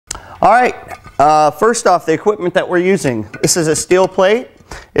All right, first off, the equipment that we're using. This is a steel plate.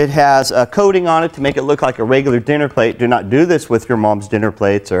 It has a coating on it to make it look like a regular dinner plate. Do not do this with your mom's dinner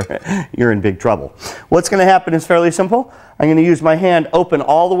plates or you're in big trouble. What's going to happen is fairly simple. I'm going to use my hand open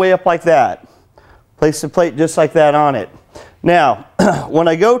all the way up like that. Place the plate just like that on it. Now, when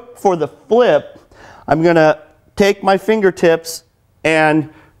I go for the flip, I'm going to take my fingertips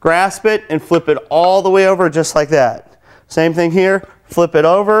and grasp it and flip it all the way over just like that. Same thing here, flip it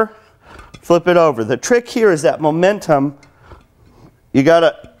over, flip it over. The trick here is that momentum. You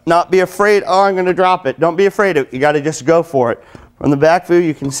gotta not be afraid, oh, I'm gonna drop it. Don't be afraid of it. You gotta just go for it. From the back view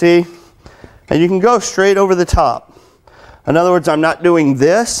you can see, and you can go straight over the top. In other words, I'm not doing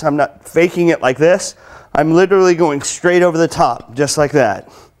this, I'm not faking it like this. I'm literally going straight over the top, just like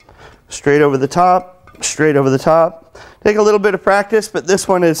that. Straight over the top, straight over the top. Take a little bit of practice, but this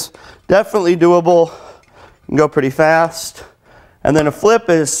one is definitely doable. You can go pretty fast. And then a flip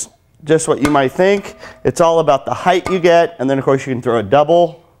is just what you might think. It's all about the height you get, and then of course you can throw a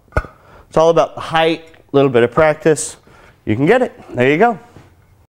double. It's all about the height, a little bit of practice. You can get it. There you go.